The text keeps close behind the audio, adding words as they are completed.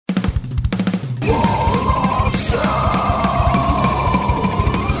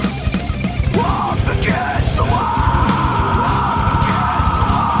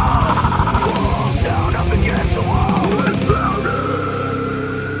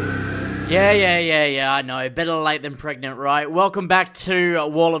Yeah, I know. Better late than pregnant, right? Welcome back to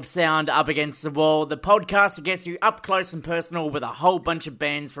Wall of Sound Up Against the Wall, the podcast that gets you up close and personal with a whole bunch of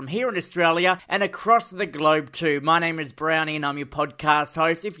bands from here in Australia and across the globe too. My name is Brownie and I'm your podcast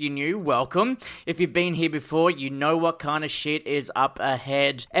host. If you're new, welcome. If you've been here before, you know what kind of shit is up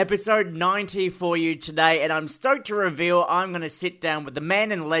ahead. Episode 90 for you today, and I'm stoked to reveal I'm going to sit down with the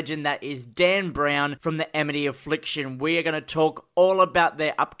man and legend that is Dan Brown from the Amity Affliction. We are going to talk all about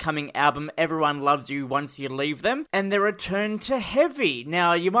their upcoming album, Everyone Loves You Once You Leave Them, and their return to heavy.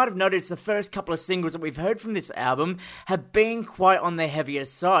 Now, you might have noticed the first couple of singles that we've heard from this album have been quite on the heavier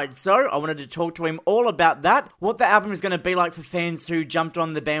side, so I wanted to talk to him all about that, what the album is going to be like for fans who jumped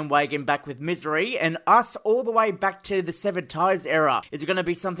on the bandwagon back with Misery, and us all the way back to the Severed Ties era. Is it going to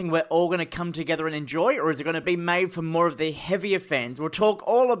be something we're all going to come together and enjoy, or is it going to be made for more of the heavier fans? We'll talk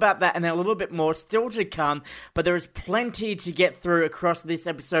all about that and a little bit more still to come, but there is plenty to get through across this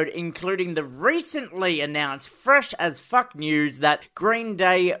episode, including the recently announced fresh as fuck news that Green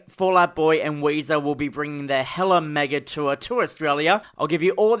Day, Fall Out Boy and Weezer will be bringing their Hella Mega Tour to Australia. I'll give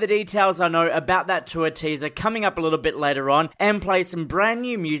you all the details I know about that tour teaser coming up a little bit later on, and play some brand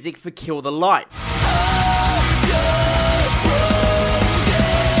new music for Kill the Lights.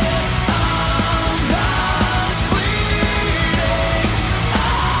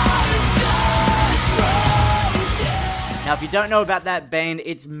 Now, if you don't know about that band,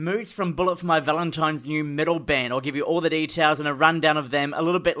 it's Moose from Bullet for My Valentine's new metal band. I'll give you all the details and a rundown of them a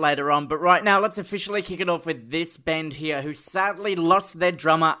little bit later on. But right now, let's officially kick it off with this band here, who sadly lost their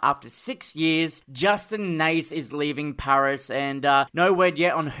drummer after 6 years. Justin Nace is leaving Paris, and no word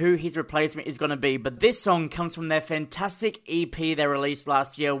yet on who his replacement is going to be. But this song comes from their fantastic EP they released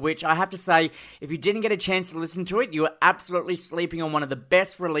last year, which I have to say, if you didn't get a chance to listen to it, you are absolutely sleeping on one of the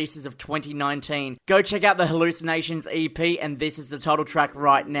best releases of 2019. Go check out the Hallucinations EP, and this is the title track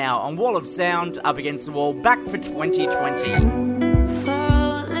right now on Wall of Sound Up Against the Wall, back for 2020.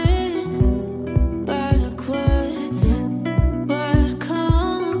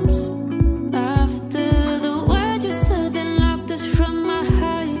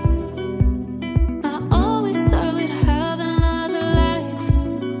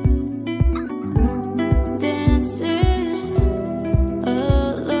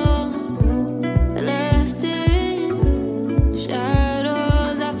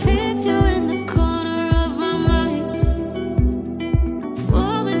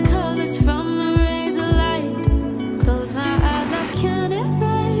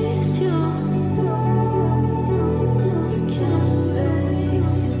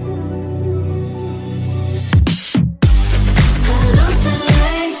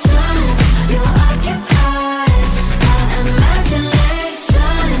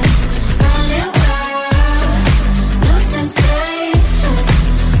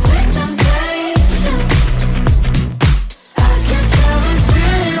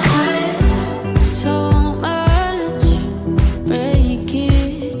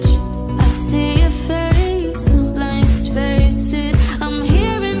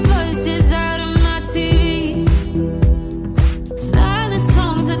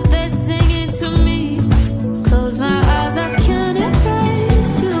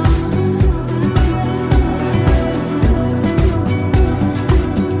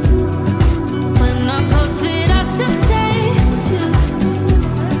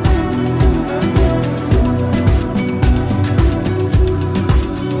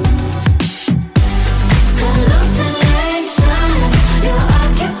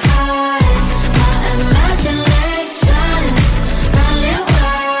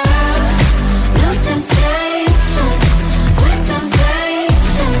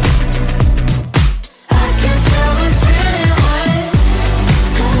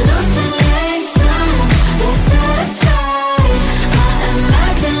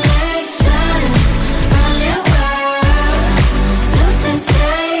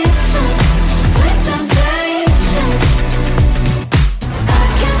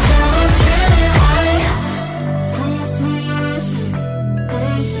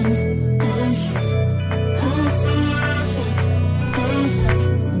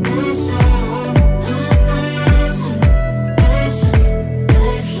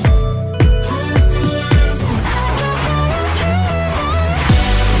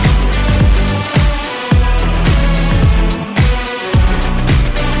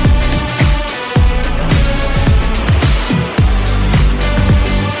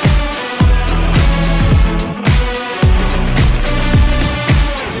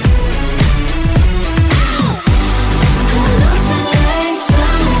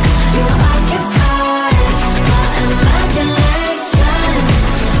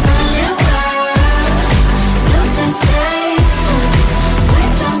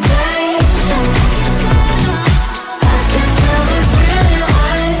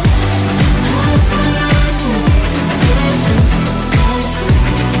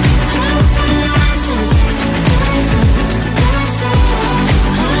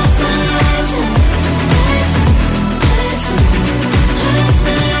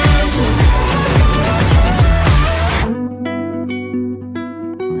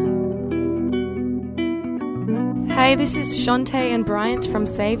 Hey, this is Shantae and Bryant from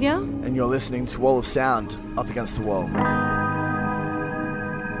Saviour. And you're listening to Wall of Sound, Up Against the Wall.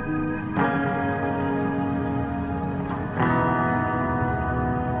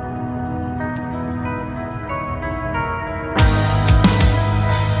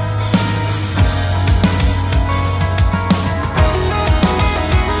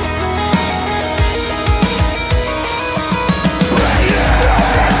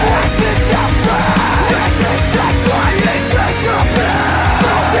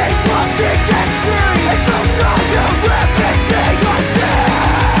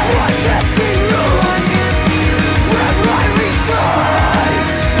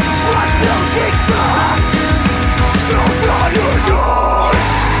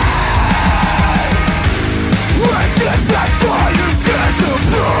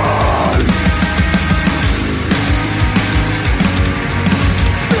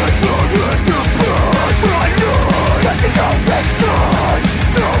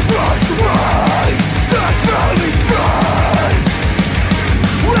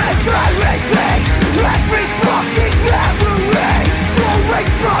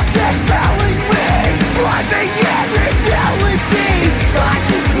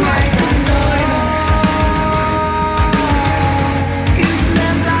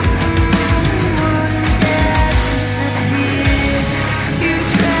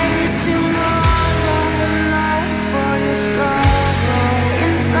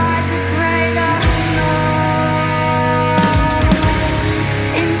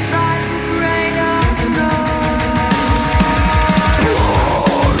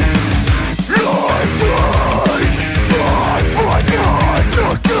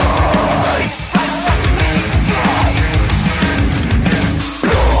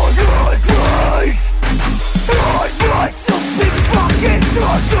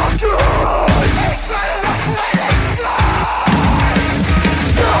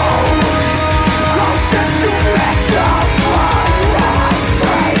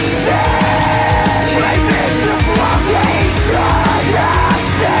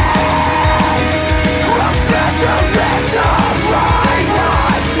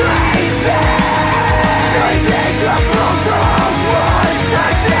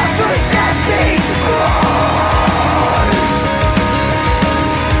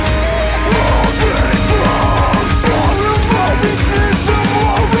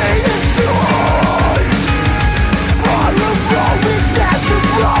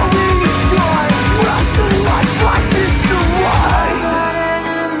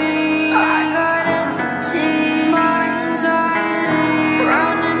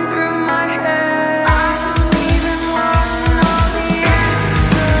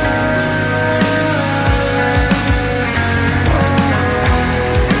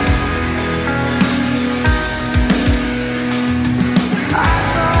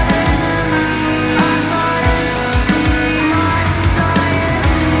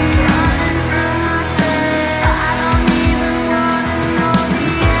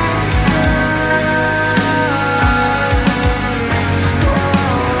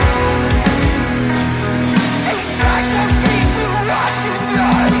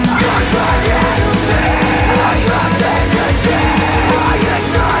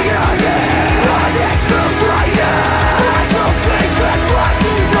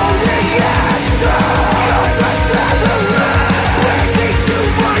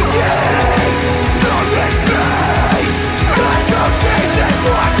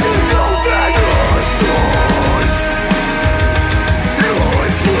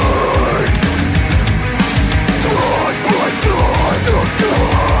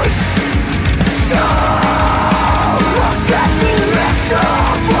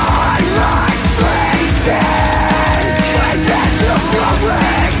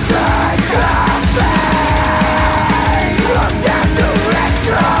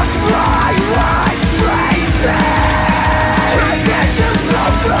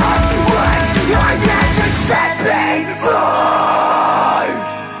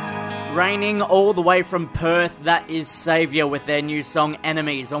 All the way from Perth, that is Saviour with their new song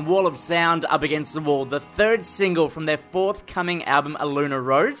Enemies on Wall of Sound, Up Against the Wall, the third single from their forthcoming album A Lunar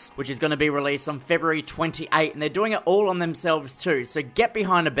Rose, which is going to be released on February 28, and they're doing it all on themselves too. So get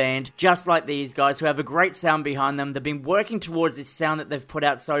behind a band just like these guys who have a great sound behind them. They've been working towards this sound that they've put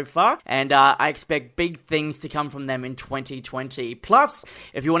out so far, and I expect big things to come from them in 2020. Plus,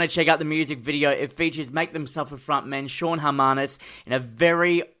 if you want to check out the music video, it features Make Them Suffer frontman Sean Harmanis in a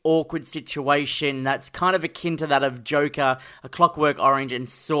very awkward situation inspiration that's kind of akin to that of Joker, A Clockwork Orange, and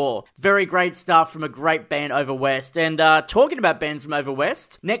Saw. Very great stuff from a great band over west. And talking about bands from over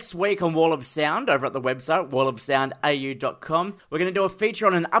west, next week on Wall of Sound, over at the website, wallofsoundau.com, we're going to do a feature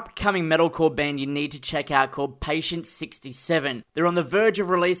on an upcoming metalcore band you need to check out called Patient 67. They're on the verge of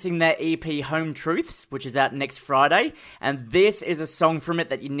releasing their EP Home Truths, which is out next Friday, and this is a song from it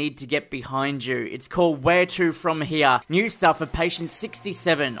that you need to get behind you. It's called Where To From Here. New stuff for Patient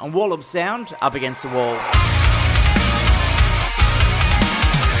 67 on Wall of Sound, Up Against the Wall.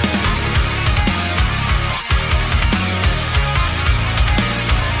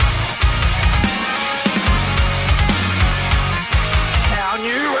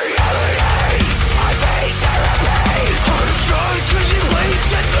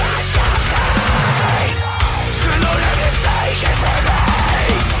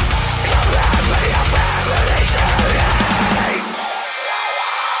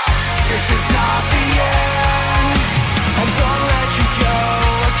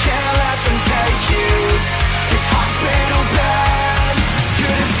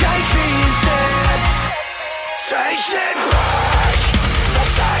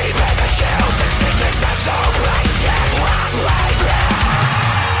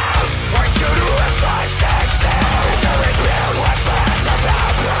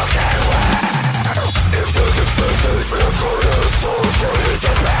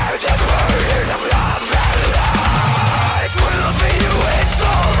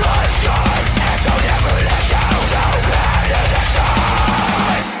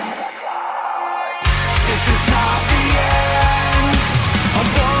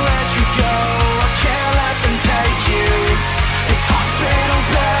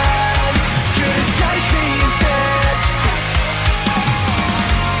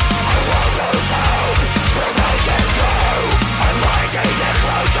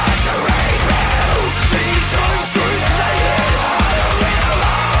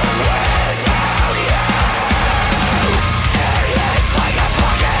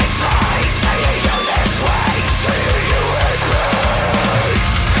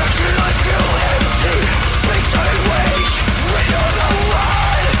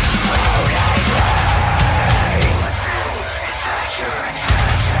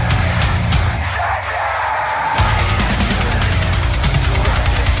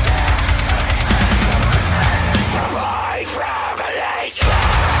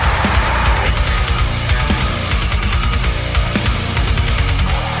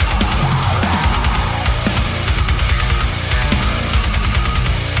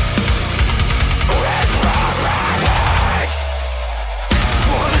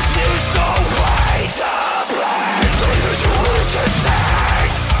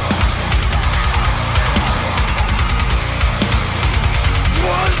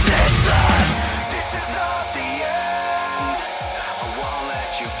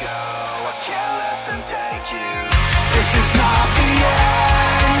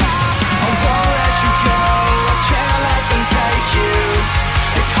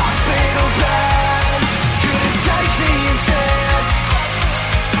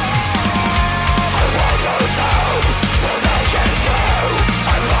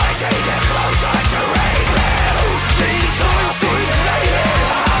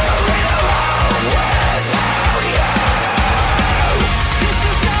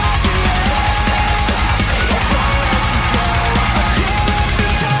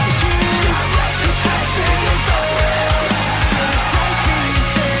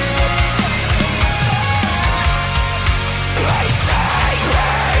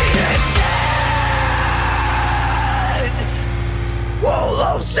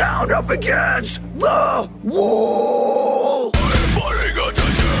 Sound up against the wall. I'm fighting a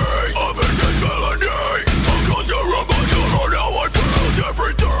disease of vicious felony. Because you're a bundle, now I failed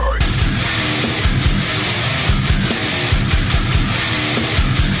everything.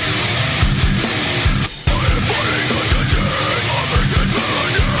 I'm fighting a disease of vicious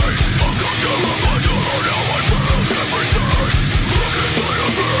felony. Because you're a bundle, now I failed everything. Look inside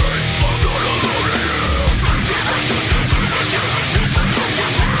of me, I'm not alone in here. I'm just giving a chance to bring up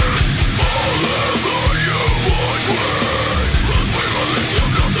for me. All that you want.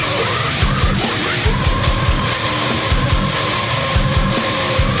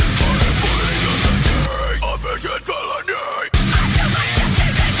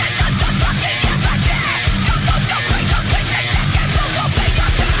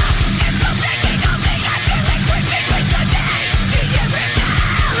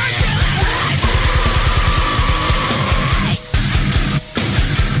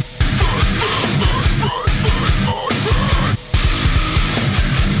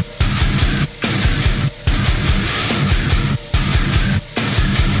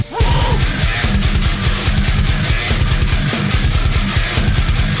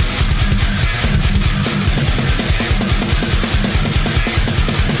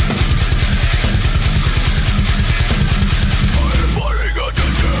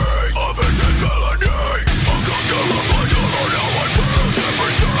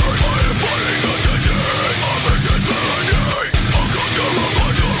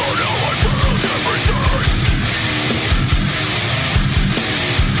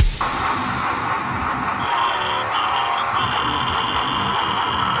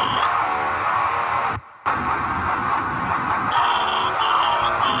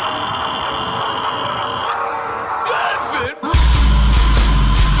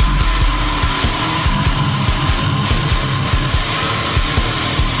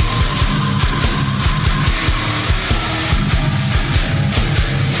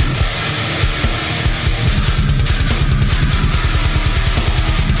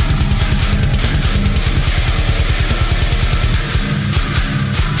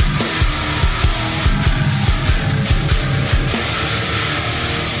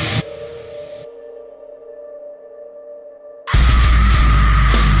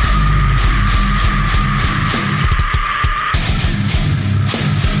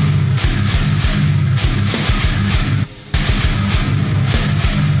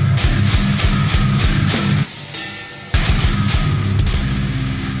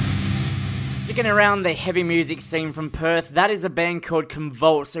 around the heavy music scene from Perth, that is a band called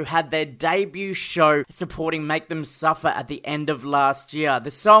Convulse, who had their debut show supporting Make Them Suffer at the end of last year.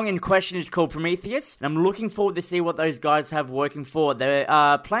 The song in question is called Prometheus, and I'm looking forward to see what those guys have working forward.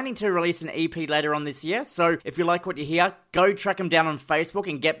 They're planning to release an EP later on this year, so if you like what you hear, go track them down on Facebook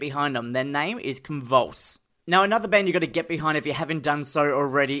and get behind them. Their name is Convulse. Now, another band you got to get behind if you haven't done so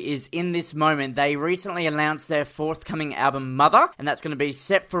already is In This Moment. They recently announced their forthcoming album, Mother, and that's going to be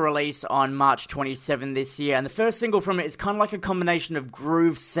set for release on March 27 this year. And the first single from it is kind of like a combination of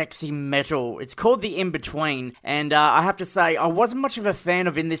groove, sexy metal. It's called The In-Between, and I have to say, I wasn't much of a fan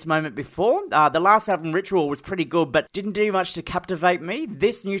of In This Moment before. The last album, Ritual, was pretty good, but didn't do much to captivate me.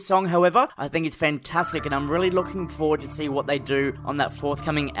 This new song, however, I think is fantastic, and I'm really looking forward to see what they do on that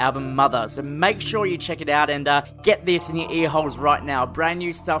forthcoming album, Mother. So make sure you check it out and get this in your ear holes right now. Brand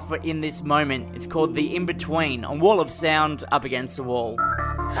new stuff for In This Moment. It's called The In-Between on Wall of Sound, Up Against the Wall.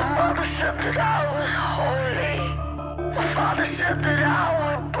 My mother said that I was holy. My father said that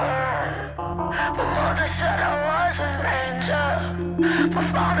I would burn. My mother said I was an angel. My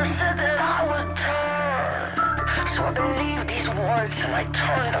father said that I would turn. So I believed these words and I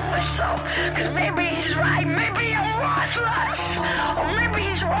turned on myself. Cause maybe he's right, maybe I'm worthless. Or maybe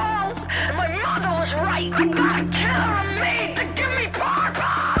he's wrong and my mother was right. I got a killer in me to give me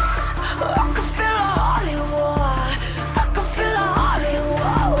purpose. I can feel a holy war. I can feel a holy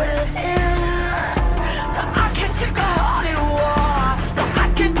war within. No, I can take a holy war. No, I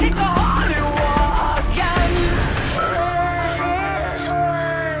can take a holy war again. This is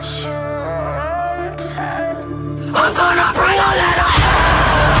what you wanted. I'm gonna bring a little hell.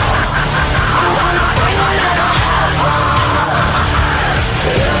 I'm gonna bring a little hell.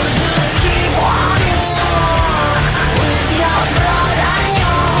 You just keep wanting more with your blood.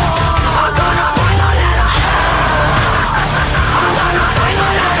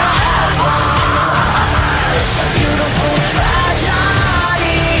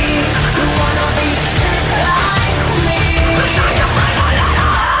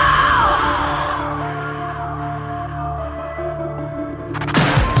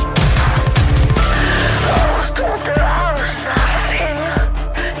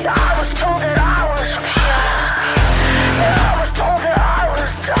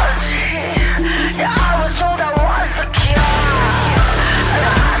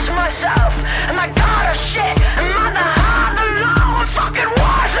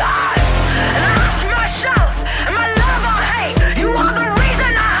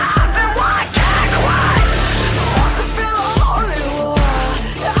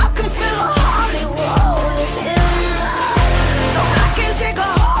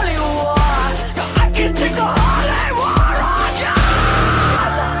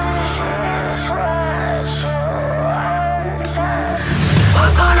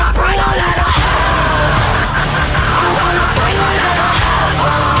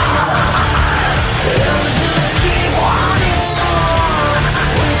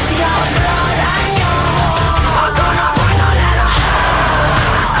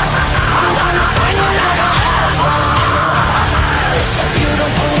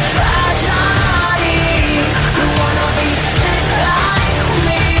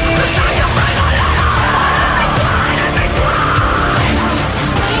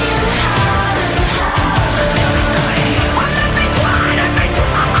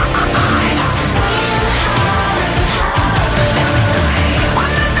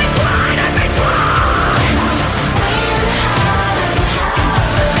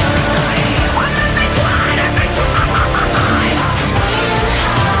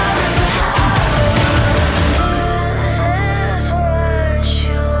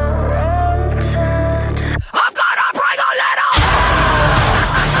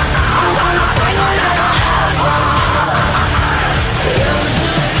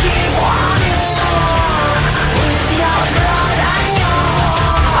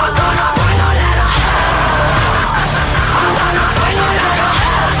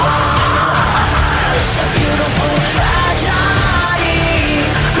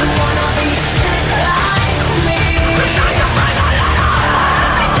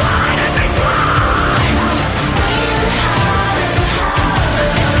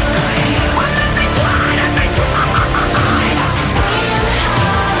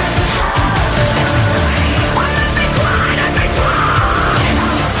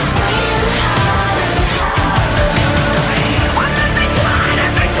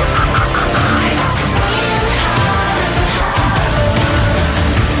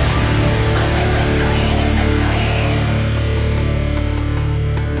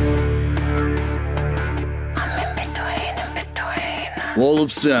 Wall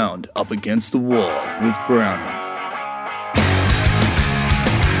of Sound Up Against the Wall with Brownie.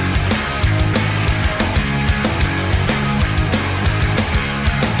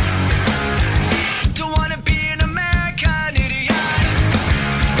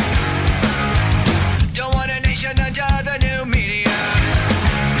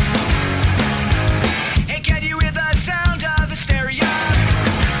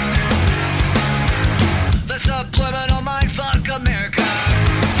 Subliminal mindfuck America.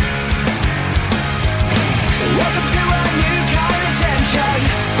 Welcome to a new kind of tension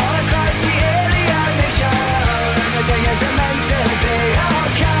all across the alien nation. Everything isn't meant to be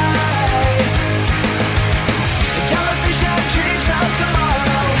okay. Television dreams of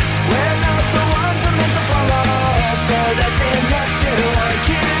tomorrow. We're not the ones I'm meant to follow. Though that's enough to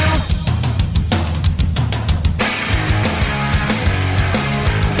argue.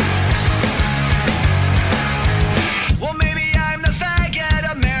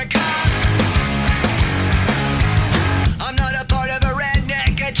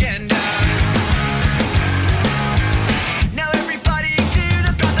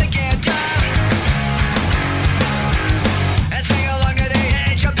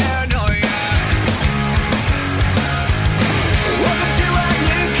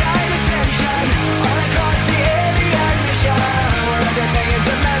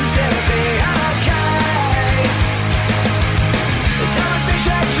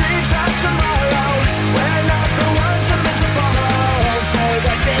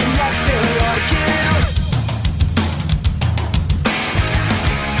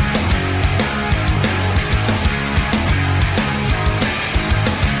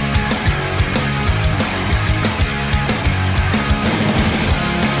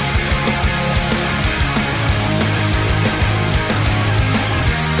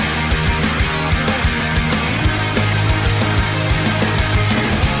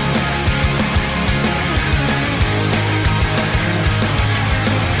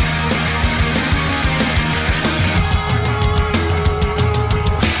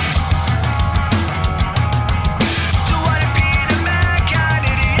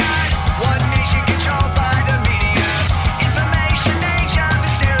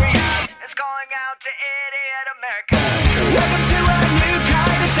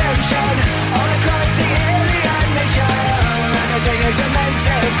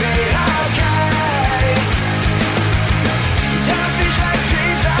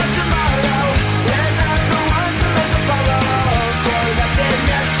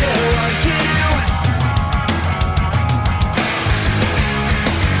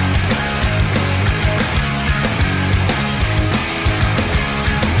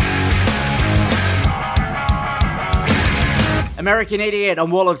 American Idiot on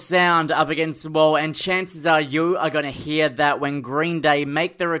Wall of Sound Up Against the Wall, and chances are you are going to hear that when Green Day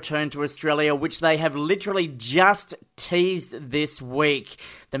make their return to Australia, which they have literally just teased this week.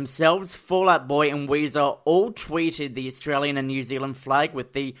 Themselves, Fall Out Boy and Weezer all tweeted the Australian and New Zealand flag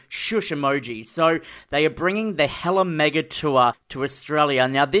with the shush emoji. So they are bringing the Hella Mega Tour to Australia.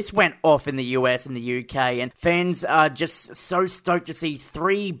 Now this went off in the US and the UK, and fans are just so stoked to see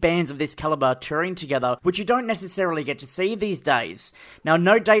three bands of this caliber touring together, which you don't necessarily get to see these days. Now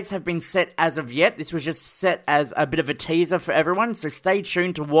no dates have been set as of yet. This was just set as a bit of a teaser for everyone, so stay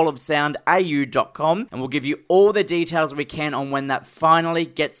tuned to wallofsoundau.com and we'll give you all the details we can on when that finally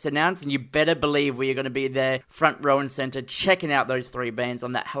gets announced, and you better believe we are going to be there front row and centre checking out those three bands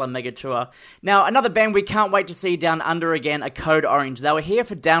on that Hella Mega Tour. Now another band we can't wait to see down under again are Code Orange. They were here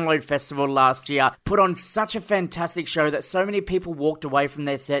for Download Festival last year, put on such a fantastic show that so many people walked away from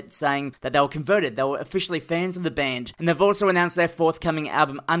their set saying that they were converted, they were officially fans of the band. And they've also announced their forthcoming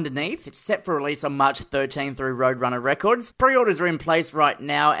album Underneath. It's set for release on March 13 through Roadrunner Records. Pre-orders are in place right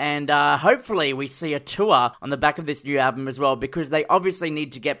now, and hopefully we see a tour on the back of this new album as well, because they obviously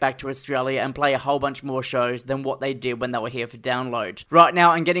need to get back to Australia and play a whole bunch more shows than what they did when they were here for Download. Right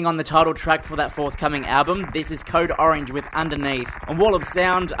now, I'm getting on the title track for that forthcoming album. This is Code Orange with Underneath on Wall of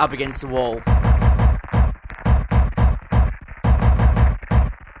Sound Up Against the Wall.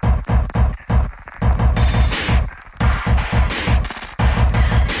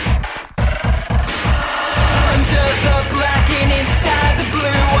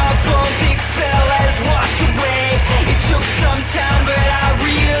 Time, but I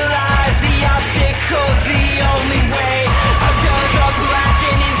realize the obstacle's the only way. Under the black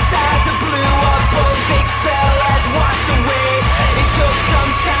and inside the blue are both expelled as washed away. It took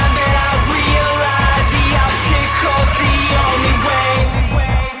some time, but I realized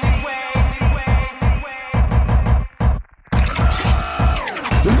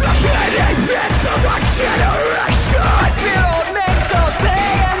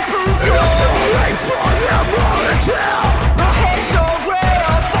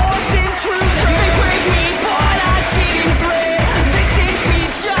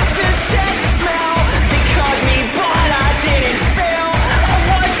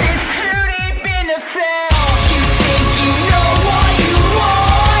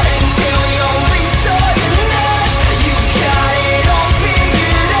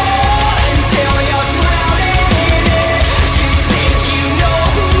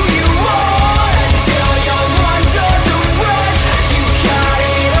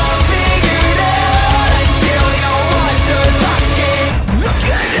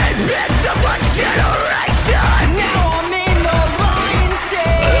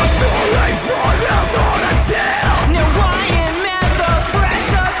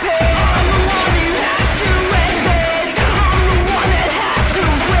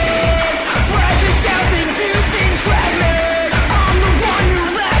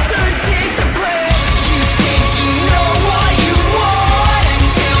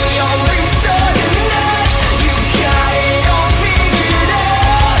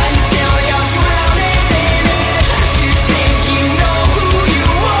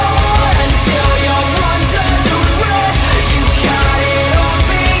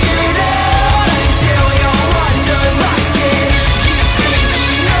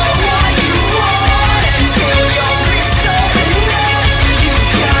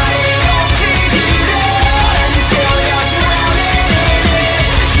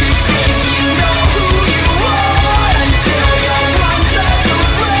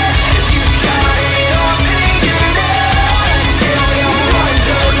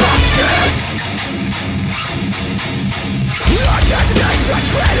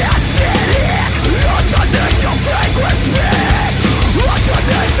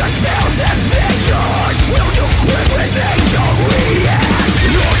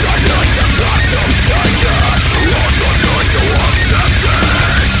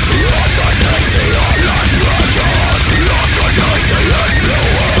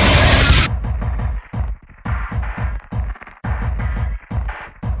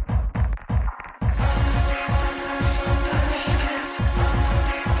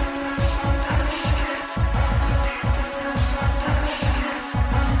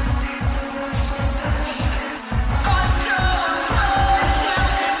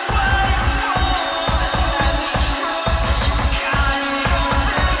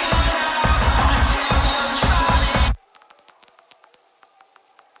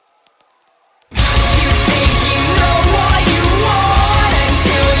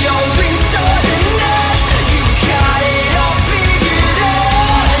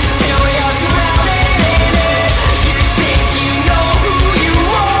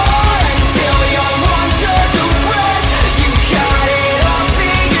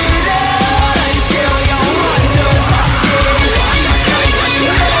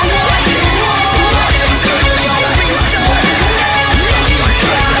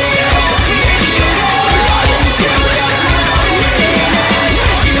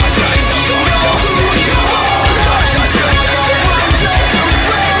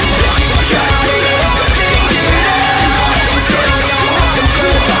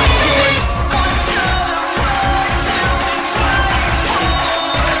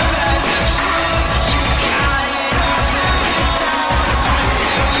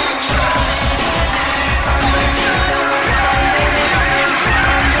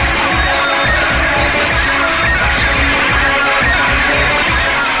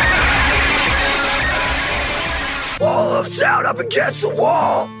sound up against the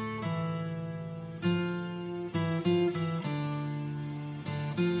wall.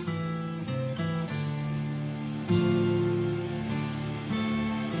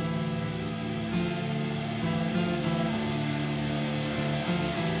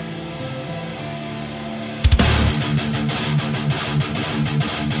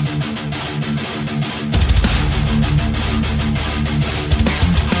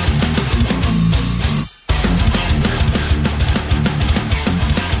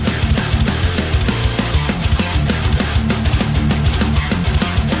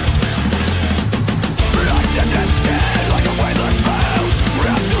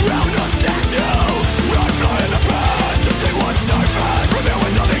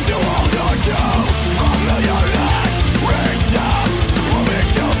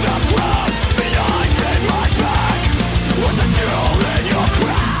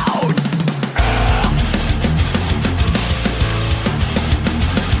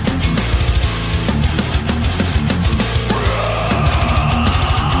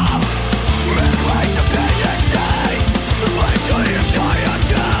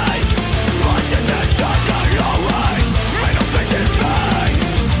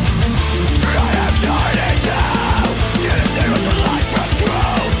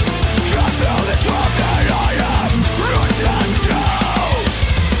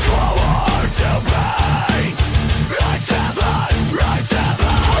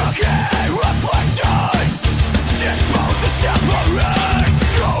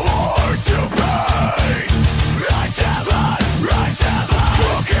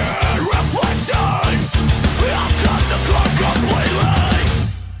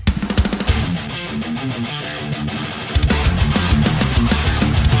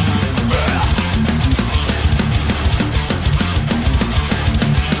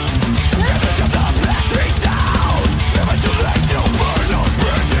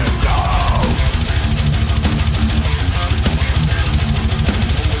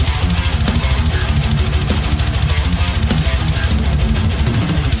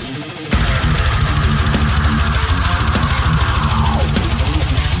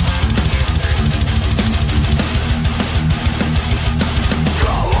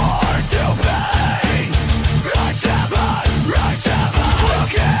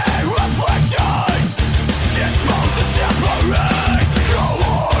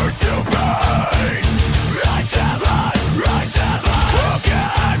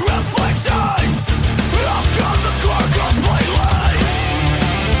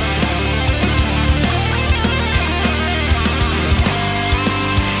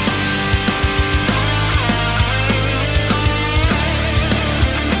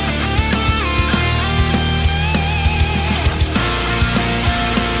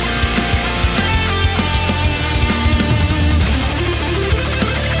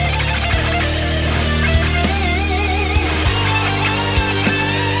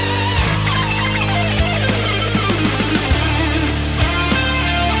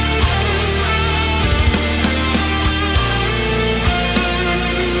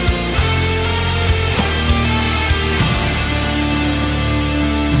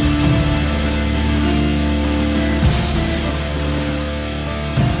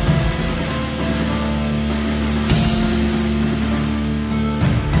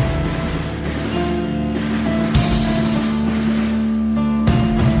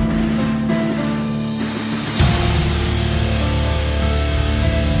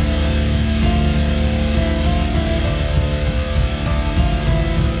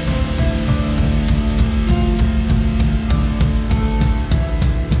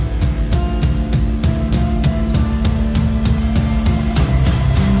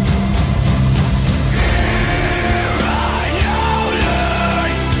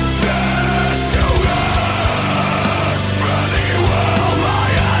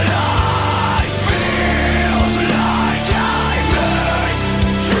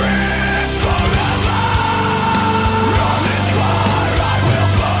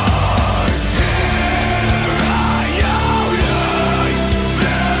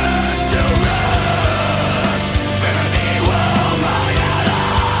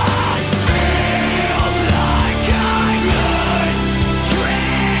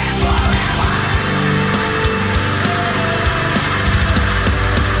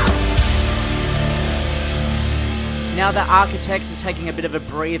 Architects are taking a bit of a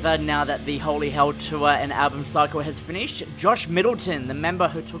breather now that the Holy Hell tour and album cycle has finished. Josh Middleton, the member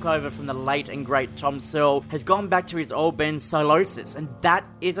who took over from the late and great Tom Searle, has gone back to his old band Sylosis, and that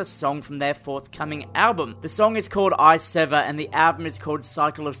is a song from their forthcoming album. The song is called I Sever, and the album is called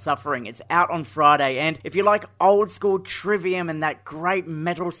Cycle of Suffering. It's out on Friday, and if you like old school Trivium and that great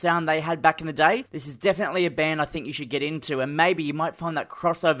metal sound they had back in the day, this is definitely a band I think you should get into, and maybe you might find that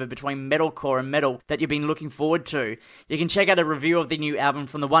crossover between metalcore and metal that you've been looking forward to. You can check out a review of the new album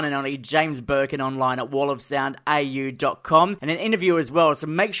from the one and only James Birkin online at wallofsoundau.com, and an interview as well, so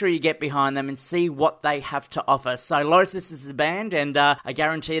make sure you get behind them and see what they have to offer. Sylosis is a band, and I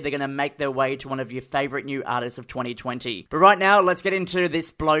guarantee they're going to make their way to one of your favourite new artists of 2020. But right now, let's get into this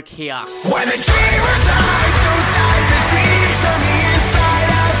bloke here. When the dreamer dies, who dies the dream? Turn me inside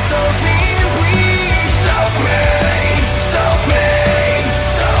out, soak me in bleed. Soak me in bleed.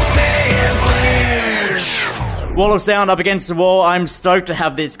 Wall of Sound up against the wall. I'm stoked to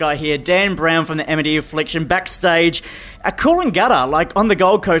have this guy here, Dan Brown from the Amity Affliction, backstage at Coolangatta, like on the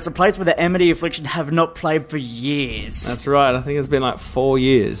Gold Coast, a place where the Amity Affliction have not played for years. That's right. I think it's been like 4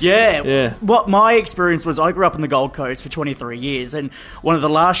 years. Yeah. What my experience was, I grew up on the Gold Coast for 23 years, and one of the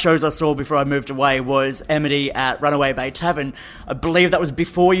last shows I saw before I moved away was Amity at Runaway Bay Tavern. I believe that was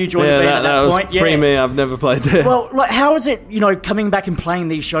before you joined the band at that point. Was pre-me. I've never played there. Well, like, how is it, coming back and playing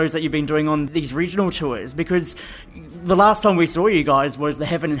these shows that you've been doing on these regional tours? Because the last time we saw you guys was the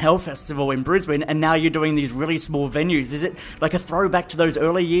Heaven and Hell Festival in Brisbane, and now you're doing these really small venues. Is it like a throwback to those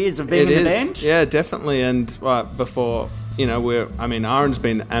early years of being in the band? Yeah, definitely. And before, Aaron's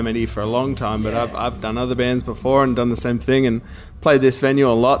been Amity for a long time, but I've done other bands before and done the same thing and played this venue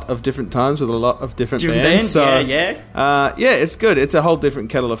a lot of different times with a lot of different bands. So, yeah, it's good. It's a whole different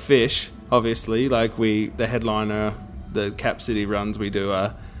kettle of fish, obviously. Like the headliner, the Cap City runs we do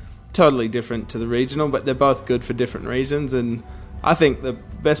are totally different to the regional, but they're both good for different reasons. And I think the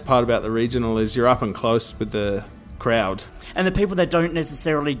best part about the regional is you're up and close with the crowd. And the people that don't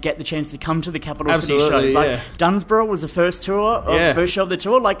necessarily get the chance to come to the capital Absolutely, city shows. Like yeah. Dunsborough was the first first show of the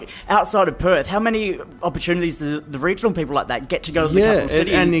tour. Like outside of Perth, how many opportunities do the regional people like that get to go to the capital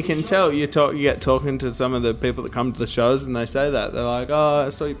city? And you can tell, you get talking to some of the people that come to the shows and they say that. They're like, oh, I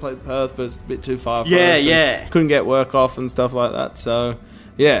saw you played Perth, but it's a bit too far for us. Yeah. Couldn't get work off and stuff like that. So,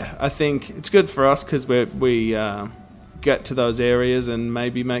 yeah, I think it's good for us because we get to those areas and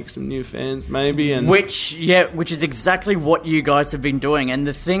maybe make some new fans, maybe. And which is exactly what you guys have been doing. And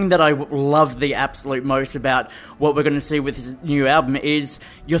the thing that I love the absolute most about what we're going to see with this new album is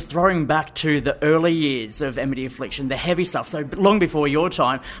you're throwing back to the early years of Amity Affliction, the heavy stuff, so long before your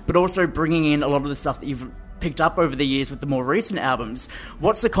time, but also bringing in a lot of the stuff that you've picked up over the years with the more recent albums.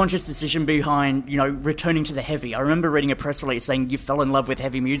 What's the conscious decision behind, returning to the heavy? I remember reading a press release saying you fell in love with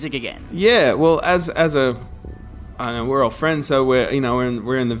heavy music again. Yeah, well, as a I know we're all friends, so we're in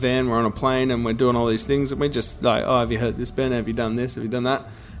the van, we're on a plane, and we're doing all these things, and we're just like, oh, have you heard this band? Have you done this? Have you done that?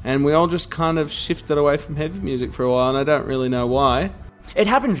 And we all just kind of shifted away from heavy music for a while, and I don't really know why. It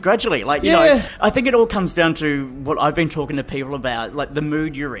happens gradually. Like, you know, I think it all comes down to what I've been talking to people about, like the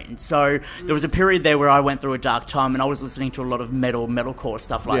mood you're in. So there was a period there where I went through a dark time and I was listening to a lot of metalcore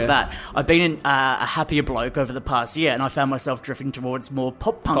stuff like that. I've been a happier bloke over the past year, and I found myself drifting towards more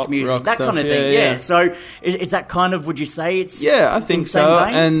pop music, that kind of thing. Yeah. So is that kind of, would you say it's... Yeah, I think so.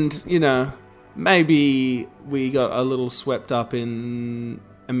 And, maybe we got a little swept up in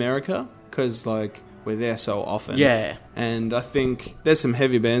America because, like, we're there so often. Yeah. And I think there's some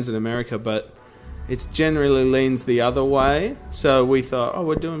heavy bands in America, but it generally leans the other way. So we thought,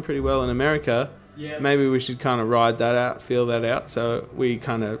 we're doing pretty well in America. Yeah. Maybe we should kind of ride that out, feel that out. So we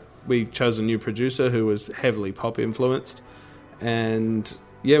chose a new producer who was heavily pop influenced. And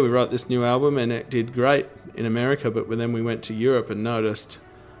we wrote this new album and it did great in America, but then we went to Europe and noticed...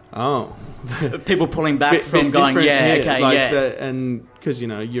 people pulling back from going, and because,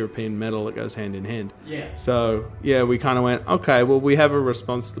 European metal, it goes hand in hand. Yeah. So, we kind of went, okay, well, we have a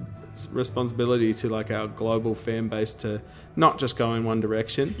responsibility to, like, our global fan base to not just go in one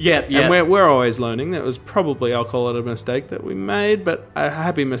direction. Yeah. And we're always learning. That was probably, I'll call it a mistake that we made, but a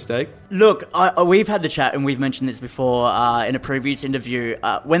happy mistake. Look, we've had the chat, and we've mentioned this before in a previous interview.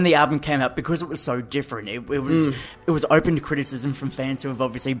 When the album came out, because it was so different, it was open to criticism from fans who have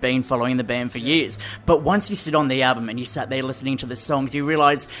obviously been following the band for years. But once you sit on the album and you sat there listening to the songs, you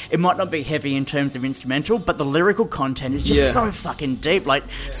realise it might not be heavy in terms of instrumental, but the lyrical content is just so fucking deep. Like,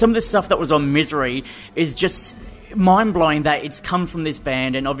 some of the stuff that was on Misery is just... mind-blowing that it's come from this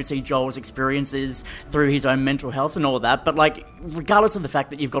band, and obviously Joel's experiences through his own mental health and all that, but, like, regardless of the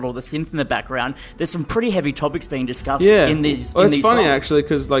fact that you've got all the synth in the background, there's some pretty heavy topics being discussed in these it's funny songs. actually,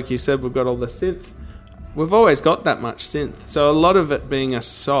 because like you said, we've got all the synth. we've always got that much synth. So a lot of it being a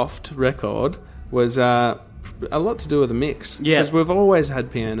soft record was a lot to do with the mix. Yeah. Because we've always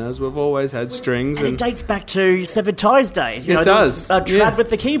had pianos, we've always had strings. And it dates back to Severed Ties days. You know, It there does. was, Trad with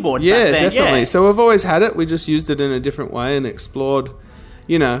the keyboards Yeah, back then. definitely. Yeah. So we've always had it. We just used it in a different way and explored.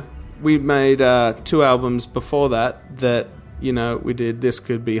 You know, we made 2 albums before that, you know, we did This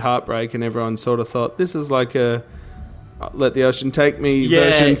Could Be Heartbreak, and everyone sort of thought, this is like a Let the Ocean Take Me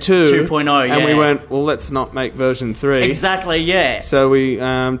version 2. 2.0, And we yeah. went, well, let's not make version 3. Exactly, yeah. So we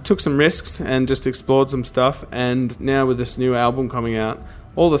took some risks and just explored some stuff, and now with this new album coming out,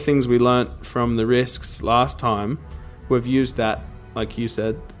 all the things we learnt from the risks last time, we've used that, like you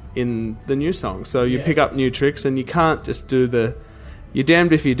said, in the new song. So you pick up new tricks, and you can't just do you're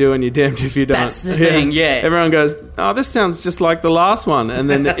damned if you do and you're damned if you don't. That's the thing, yeah. Everyone goes, oh, this sounds just like the last one. And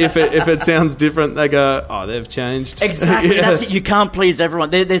then if it sounds different, they go, oh, they've changed. Exactly, Yeah. that's it. You can't please everyone.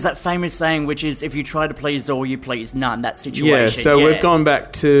 There's that famous saying, which is, if you try to please all, you please none. That situation. Yeah, so we've gone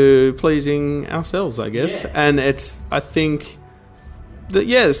back to pleasing ourselves, I guess. Yeah. And it's, I think,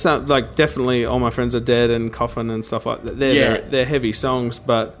 so, like, definitely All My Friends Are Dead and Coffin and stuff like that. They're heavy songs,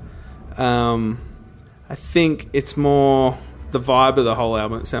 but I think it's more the vibe of the whole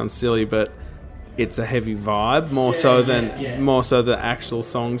album. It sounds silly, but it's a heavy vibe more so than the actual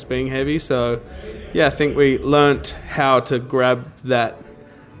songs being heavy. So, yeah, I think we learnt how to grab that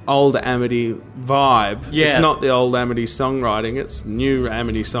old Amity vibe. Yeah. It's not the old Amity songwriting, it's new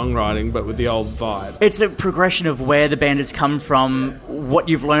Amity songwriting, but with the old vibe. It's a progression of where the band has come from, what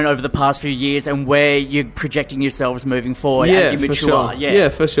you've learned over the past few years, and where you're projecting yourselves moving forward as you mature. For sure. Yeah,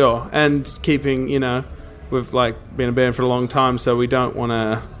 for sure. And keeping, you know, we've like been a band for a long time, so we don't want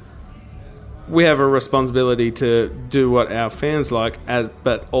to. We have a responsibility to do what our fans like,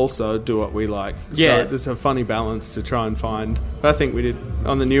 but also do what we like. Yeah. So it's a funny balance to try and find. But I think we did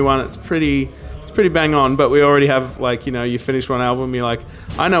on the new one. It's pretty bang on. But we already have, like, you know, you finish one album, you're like,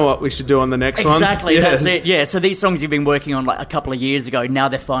 I know what we should do on the next one. Exactly, Yeah. that's it. Yeah, so these songs you've been working on like a couple of years ago, now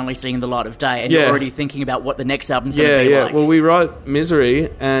they're finally seeing the light of day, and you're already thinking about what the next album's going to be like. Well, we wrote Misery,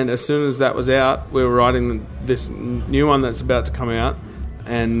 and as soon as that was out, we were writing this new one that's about to come out,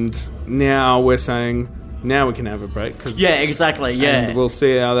 and now we're saying, now we can have a break. Yeah, exactly, yeah. And we'll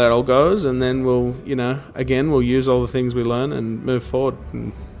see how that all goes, and then we'll, you know, again, we'll use all the things we learn and move forward.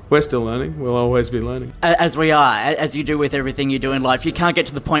 And we're still learning. We'll always be learning. As we are, as you do with everything you do in life. You can't get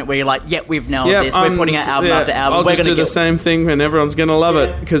to the point where you're like, yep, we've nailed this. We're putting out album after album. I'll We're just gonna do the same thing, and everyone's going to love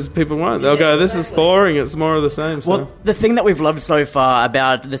it, because people won't. They'll go, this is boring. It's more of the same. So. Well, the thing that we've loved so far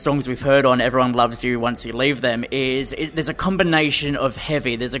about the songs we've heard on Everyone Loves You Once You Leave Them is there's a combination of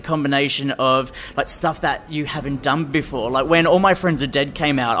heavy. There's a combination of like stuff that you haven't done before. Like when All My Friends Are Dead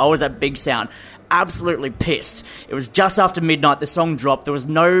came out, I was at Big Sound, absolutely pissed. It was just after midnight, the song dropped. There was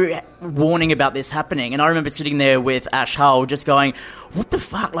no warning about this happening, and I remember sitting there with Ash Hull just going, what the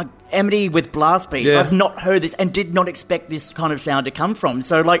fuck, like Amity with blast beats. I've not heard this and did not expect this kind of sound to come from.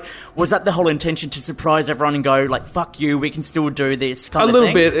 So like, was that the whole intention, to surprise everyone and go like, fuck you, we can still do this kind of thing? A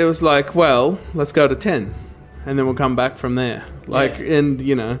little bit. It was like, well, let's go to 10 and then we'll come back from there, like, and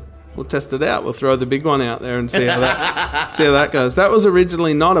you know, we'll test it out. We'll throw the big one out there and see how that goes. That was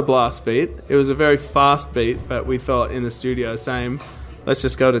originally not a blast beat. It was a very fast beat, but we thought in the studio, let's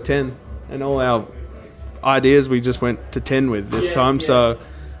just go to 10. And all our ideas we just went to 10 with this time. Yeah. So,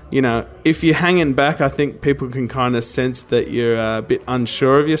 you know, if you're hanging back, I think people can kind of sense that you're a bit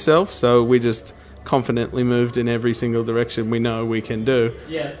unsure of yourself. So we just confidently moved in every single direction we know we can do.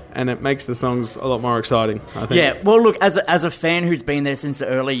 Yeah. And it makes the songs a lot more exciting, I think. Yeah, well, look, as a fan who's been there since the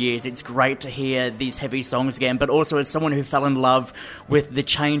early years, it's great to hear these heavy songs again, but also as someone who fell in love with the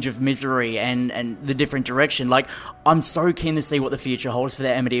change of Misery and the different direction, like, I'm so keen to see what the future holds for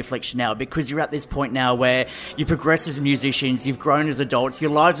the Amity Affliction now, because you're at this point now where you progress as musicians, you've grown as adults,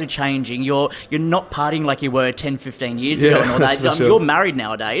 your lives are changing, you're not partying like you were 10, 15 years ago and all that. For sure. You're married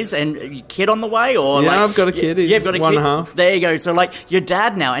nowadays, and your kid on the way? Or yeah, like, I've got a kid. He's you've got a 1.5. Kid. There you go. So, like, you're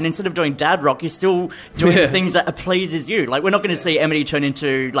dad now, and instead of doing dad rock, you're still doing the things that pleases you. Like, we're not going to see Amity turn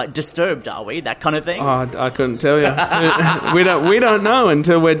into, like, Disturbed, are we? That kind of thing? Oh, I couldn't tell you. we don't know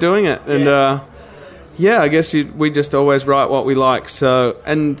until we're doing it. And, I guess we just always write what we like. So,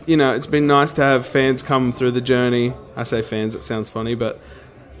 and, you know, it's been nice to have fans come through the journey. I say fans, it sounds funny, but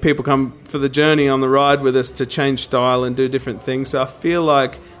people come for the journey on the ride with us to change style and do different things. So I feel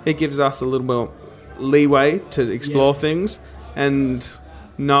like it gives us a little more leeway to explore things and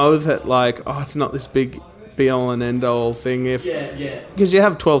know that, like, it's not this big be-all and end-all thing. Because you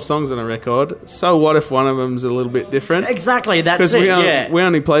have 12 songs on a record, so what if one of them's a little bit different? Exactly, that's it, Because we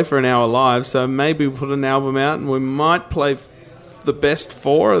only play for an hour live, so maybe we'll put an album out and we might play the best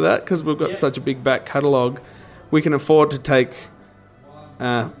 4 of that because we've got such a big back catalogue. We can afford to take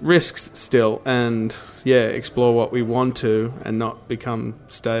risks still and explore what we want to and not become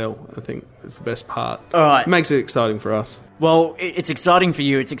stale. I think is the best part. All right. It makes it exciting for us. Well, it's exciting for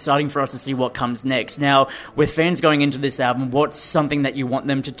you. It's exciting for us to see what comes next. Now, with fans going into this album, what's something that you want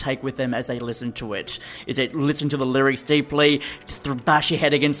them to take with them as they listen to it? Is it listen to the lyrics deeply, bash your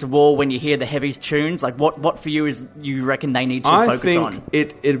head against the wall when you hear the heavy tunes? Like, what for you is you reckon they need to focus on? I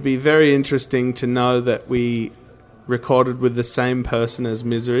think it'd be very interesting to know that we recorded with the same person as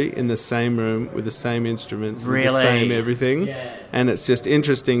Misery in the same room with the same instruments, with the same everything. Yeah. And it's just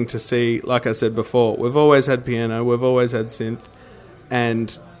interesting to see, like I said before, we've always had piano, we've always had synth,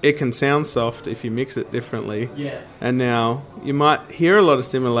 and it can sound soft if you mix it differently. Yeah. And now you might hear a lot of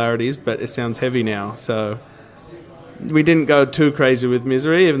similarities, but it sounds heavy now. So we didn't go too crazy with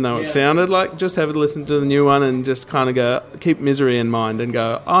Misery, even though it sounded like, just have a listen to the new one and just kind of go, keep Misery in mind and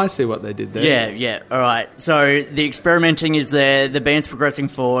go, I see what they did there. Yeah, all right. So the experimenting is there, the band's progressing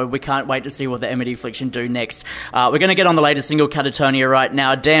forward. We can't wait to see what the Amity Affliction do next. We're going to get on the latest single, Catatonia, right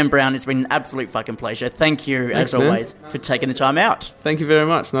now. Dan Brown, it's been an absolute fucking pleasure. Thank you, Thanks, as always, for taking the time out. Thank you very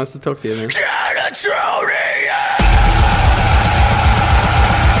much. Nice to talk to you, man.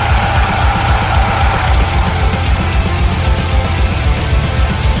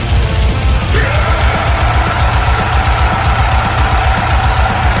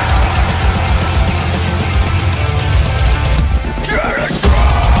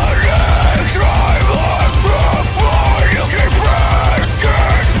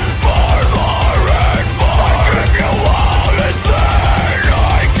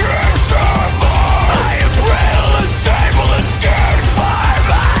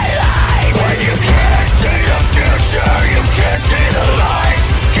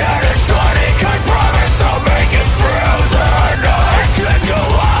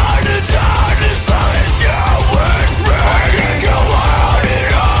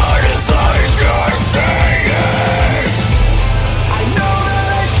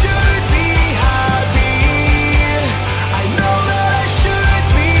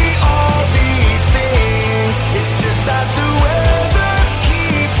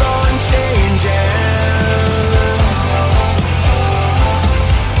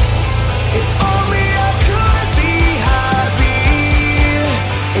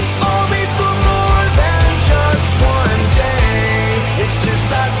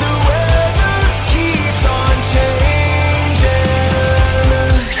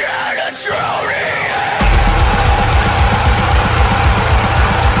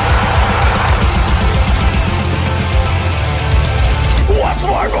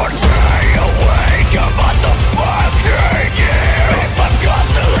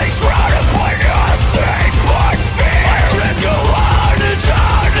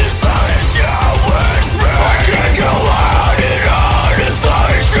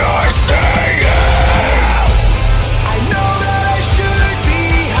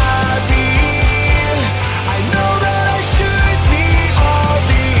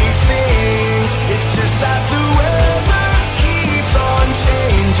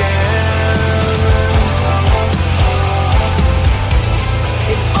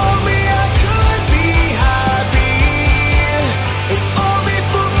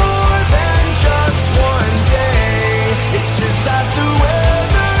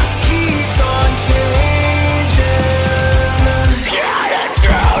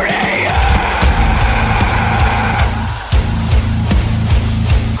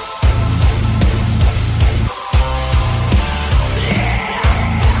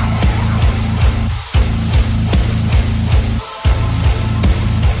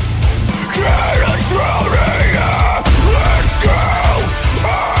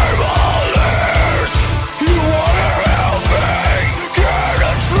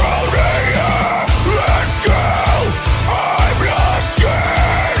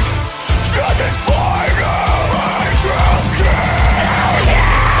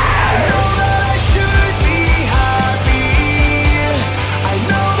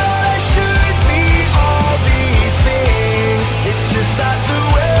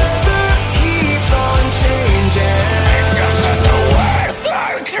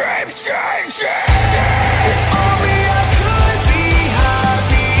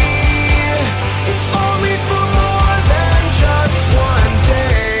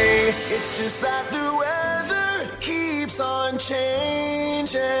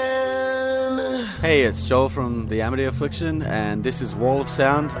 Hey, it's Joel from the Amity Affliction, and this is Wall of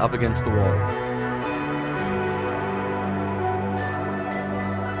Sound, Up Against the Wall.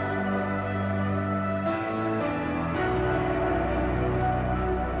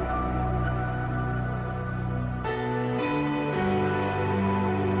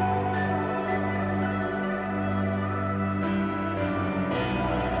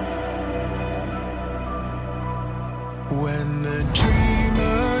 When the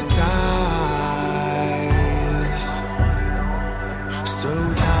dreamer dies,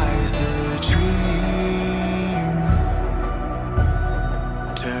 so dies the dream.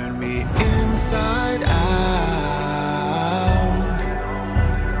 Turn me inside out,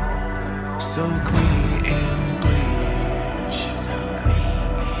 soak me in bleach.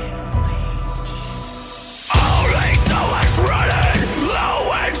 Only so much running,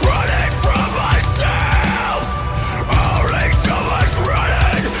 low and running from myself. Only so much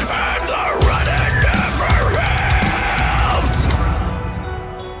running, and the running never helps.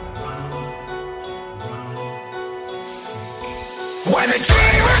 When the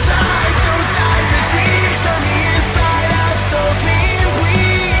dreamer dies, so dies the dream. Turn me inside out, soak me in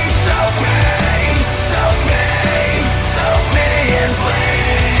bleach. Soak me, soak me, soak me in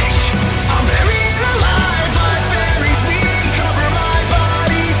bleach. I'm buried alive, life buries me. Cover my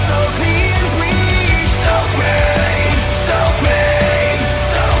body, soak me in bleach. Soak me, soak me,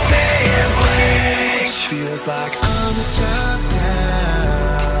 soak me in bleach. Feels like I'm strapped down.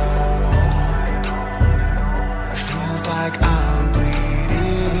 Feels like I'm bleeding.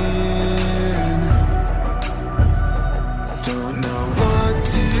 Don't know what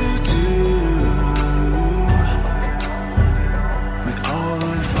to do with all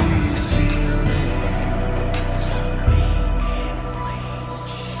of these feelings.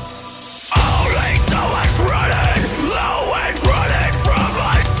 Only so much running, low and running from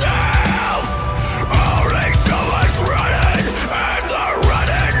myself. Only so much running, and the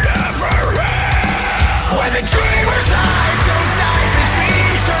running never ends. When the dreamer dies, so dies the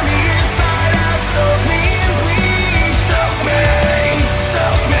dream. Turn me inside out, soak me in bleach. Soak me,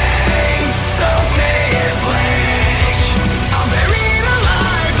 soak me, soak me in bleach. I'm buried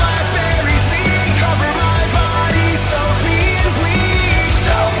alive, life buries me. Cover my body, soak me in bleach.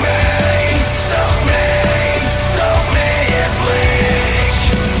 Soak me, soak me, soak me in bleach.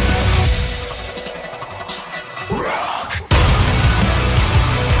 Rock.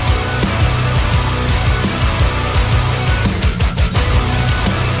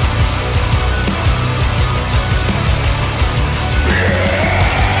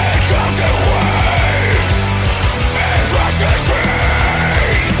 Comes in waves, it crushes me.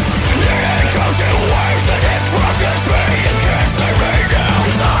 It comes in waves and it crushes me. You can't save me now,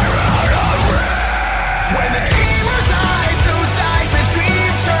 'cause I'm out of reach. When the dreamer dies, so dies the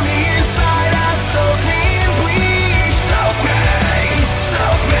dream. Turn me inside out, soak me in bleach. Soak me,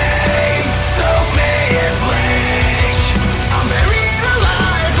 soak me, soak me in bleach. I'm buried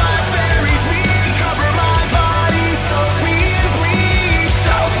alive, life buries me. Cover my body, soak me in bleach.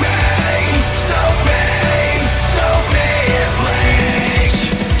 Soak me, soak me, soak me in bleach.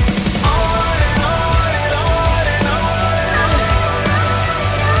 On and on and on and on.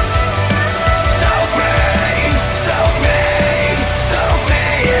 Soak me, soak me, soak me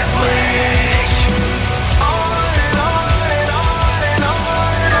in bleach. On and on and on and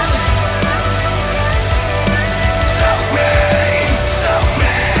on. Soak me, soak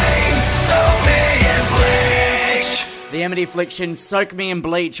me, soak me in bleach. The Amity Affliction, Soak Me in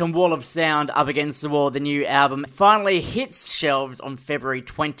Bleach on Wall of Sound, Up Against the Wall, the new album, finally hits shelves on February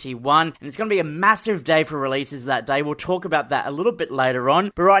 21, and it's going to be a massive day for releases that day. We'll talk about that a little bit later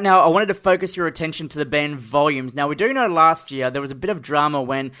on, but right now I wanted to focus your attention to the band Volumes. Now, we do know last year there was a bit of drama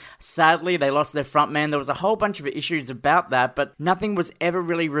when, sadly, they lost their frontman. There was a whole bunch of issues about that, but nothing was ever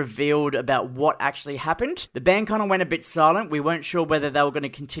really revealed about what actually happened. The band kind of went a bit silent. We weren't sure whether they were going to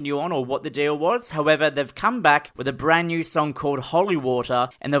continue on or what the deal was. However, they've come back with a brand new song called Holy Water,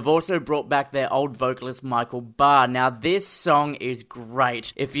 and they've also brought back their old vocalist Michael Barr. Now, this song is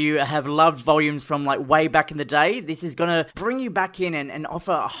great. If you have loved Volumes from like way back in the day, this is gonna bring you back in and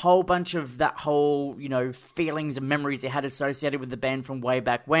offer a whole bunch of that whole, feelings and memories you had associated with the band from way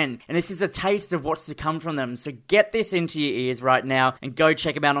back when. And this is a taste of what's to come from them. So get this into your ears right now and go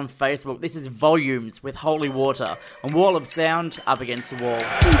check them out on Facebook. This is Volumes with Holy Water on Wall of Sound, Up Against the Wall.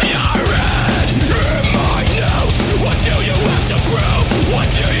 What do you have to prove? What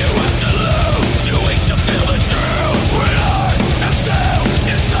do you have to lose? Too weak to feel the truth. When I am still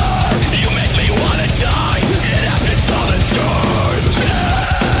inside, you make me wanna die. It happens all the time.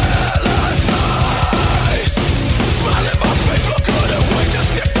 Jealous eyes, smile in my face, look good and wait to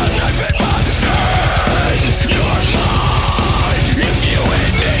stick the knife in my skin. You're mine. If you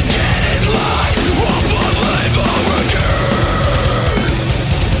ain't been getting light, won't believe over again.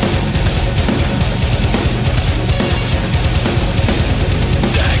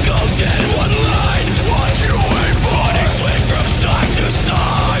 Tangled in one line, what you wait for?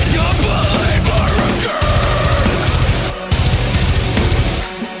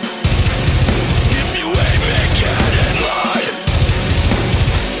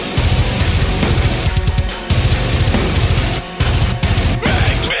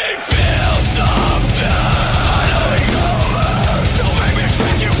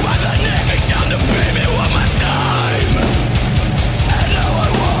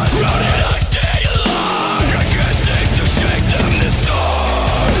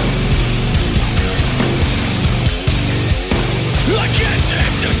 can't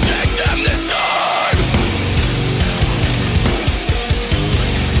seem to shake them this time.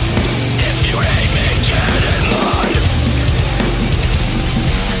 If you hate me, get in line.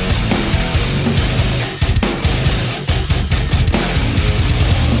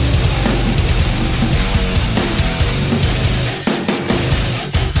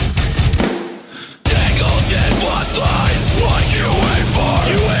 Tangled in one line, what you wait for?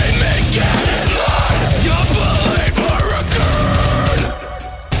 You ain't me, get in line. You believe a record.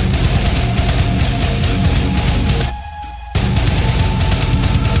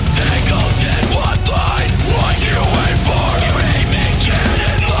 Tangled in one line, what you wait for? You ain't me, get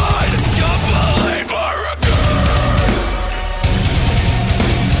in line. You believe a record.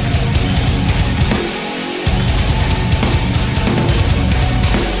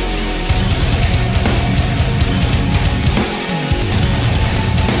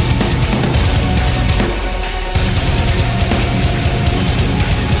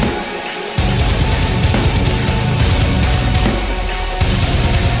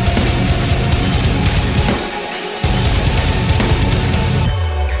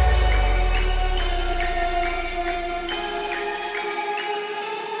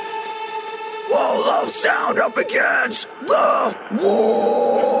 Wall of sound up against the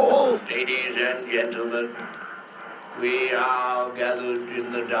wall. Ladies and gentlemen, we are gathered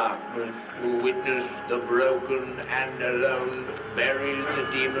in the darkness to witness the broken and alone bury the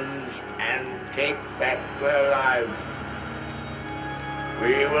demons and take back their lives.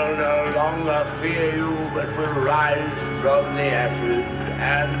 We will no longer fear you, but will rise from the ashes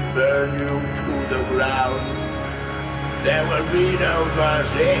and burn you to the ground. There will be no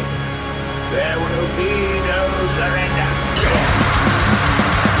mercy. There will be no surrender.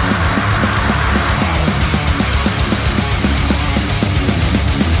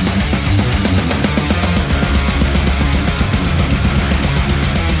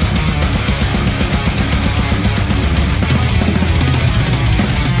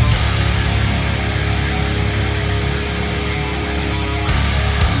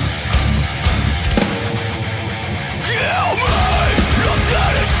 Kill me! I'm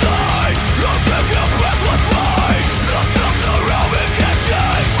dead inside. I'll take your breathless mind.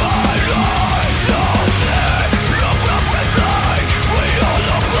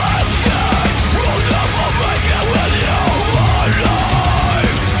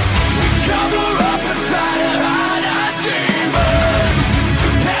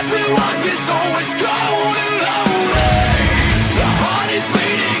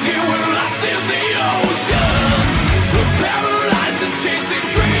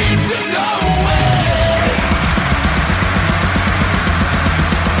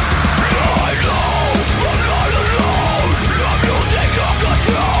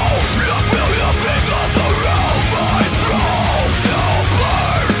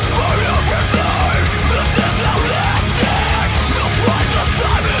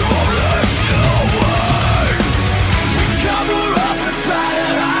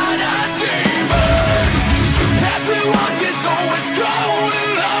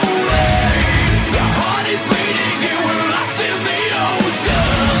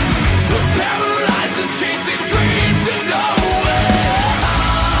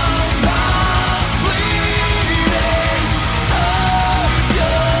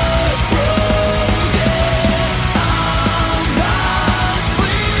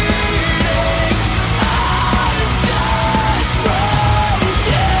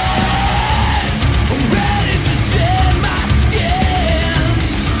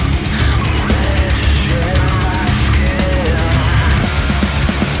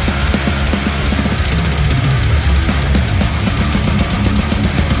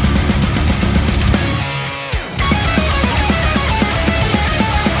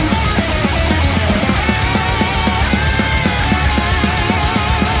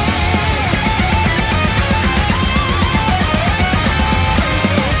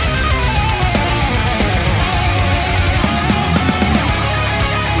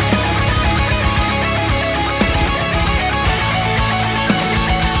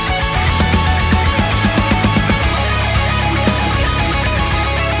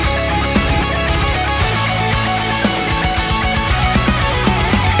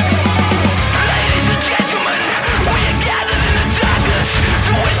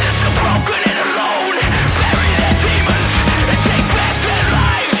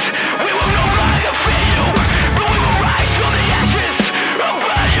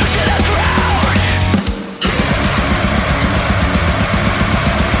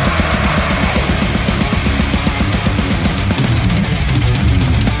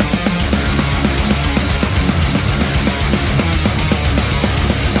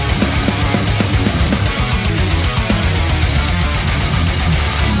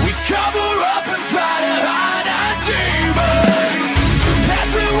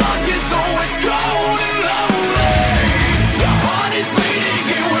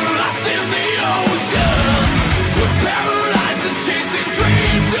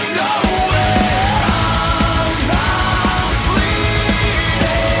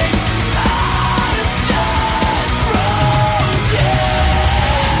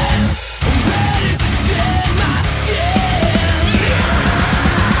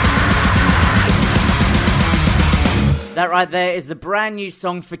 right there is the brand new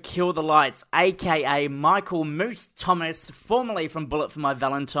song for Kill the Lights, aka Michael Moose Thomas, formerly from Bullet for My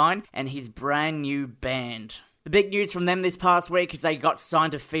Valentine, and his brand new band. The big news from them this past week is they got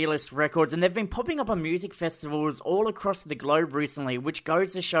signed to Fearless Records, and they've been popping up on music festivals all across the globe recently, which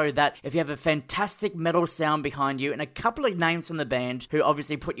goes to show that if you have a fantastic metal sound behind you, and a couple of names from the band who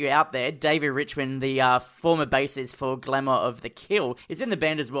obviously put you out there, Davey Richmond, the former bassist for Glamour of the Kill, is in the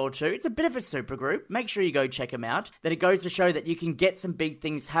band as well too. It's a bit of a supergroup. Make sure you go check them out. Then it goes to show that you can get some big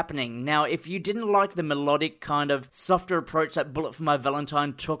things happening. Now, if you didn't like the melodic kind of softer approach that Bullet for My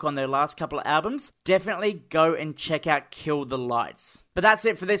Valentine took on their last couple of albums, definitely go and check out Kill the Lights. But that's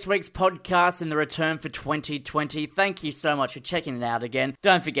it for this week's podcast and the return for 2020. Thank you so much for checking it out again.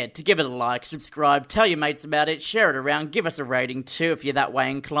 Don't forget to give it a like, subscribe, tell your mates about it, share it around, give us a rating too if you're that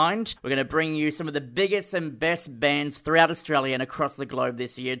way inclined. We're going to bring you some of the biggest and best bands throughout Australia and across the globe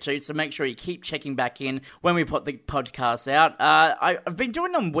this year too, so make sure you keep checking back in when we put the podcasts out. I've been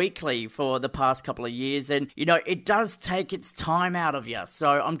doing them weekly for the past couple of years, and you know, it does take its time out of you, so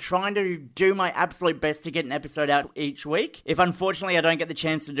I'm trying to do my absolute best to get an episode out each week. If unfortunately I don't get the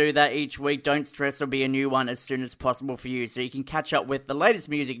chance to do that each week, don't stress, there'll be a new one as soon as possible for you, so you can catch up with the latest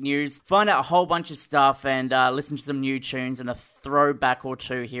music news, find out a whole bunch of stuff, and listen to some new tunes and a throwback or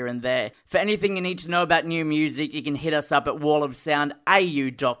two here and there. For anything you need to know about new music, you can hit us up at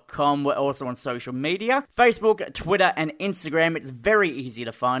wallofsoundau.com. We're also on social media, Facebook, Twitter, and Instagram. It's very easy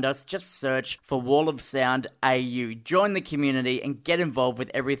to find us. Just search for Wall of Sound AU. Join the community and get involved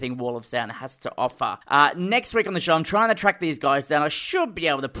with everything Wall of Sound has to offer. Next week on the show, I'm trying to track these guys down. I should be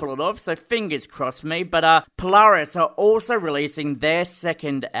able to pull it off, so fingers crossed for me. But Polaris are also releasing their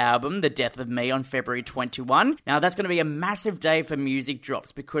second album, The Death of Me, on February 21. Now, that's going to be a massive day for music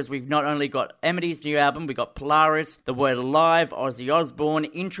drops, because we've not only got Amity's new album, we've got Polaris, The Word Alive, Ozzy Osbourne,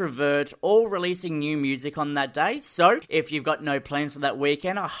 Introvert, all releasing new music on that day. So if you've got no plans for that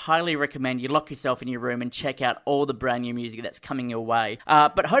weekend, I highly recommend you lock yourself in your room and check out all the brand new music that's coming your way.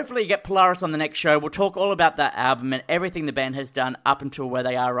 But hopefully you get Polaris on the next show. We'll talk all about that album and everything the band has done up until where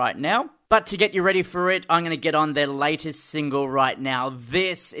they are right now. But to get you ready for it, I'm going to get on their latest single right now.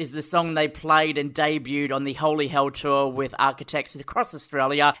 This is the song they played and debuted on the Holy Hell tour with Architects across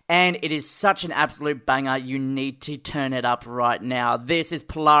Australia, and it is such an absolute banger, you need to turn it up right now. This is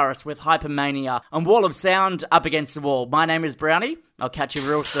Polaris with Hypermania on Wall of Sound, Up Against the Wall. My name is Brownie. I'll catch you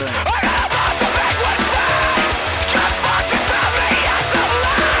real soon.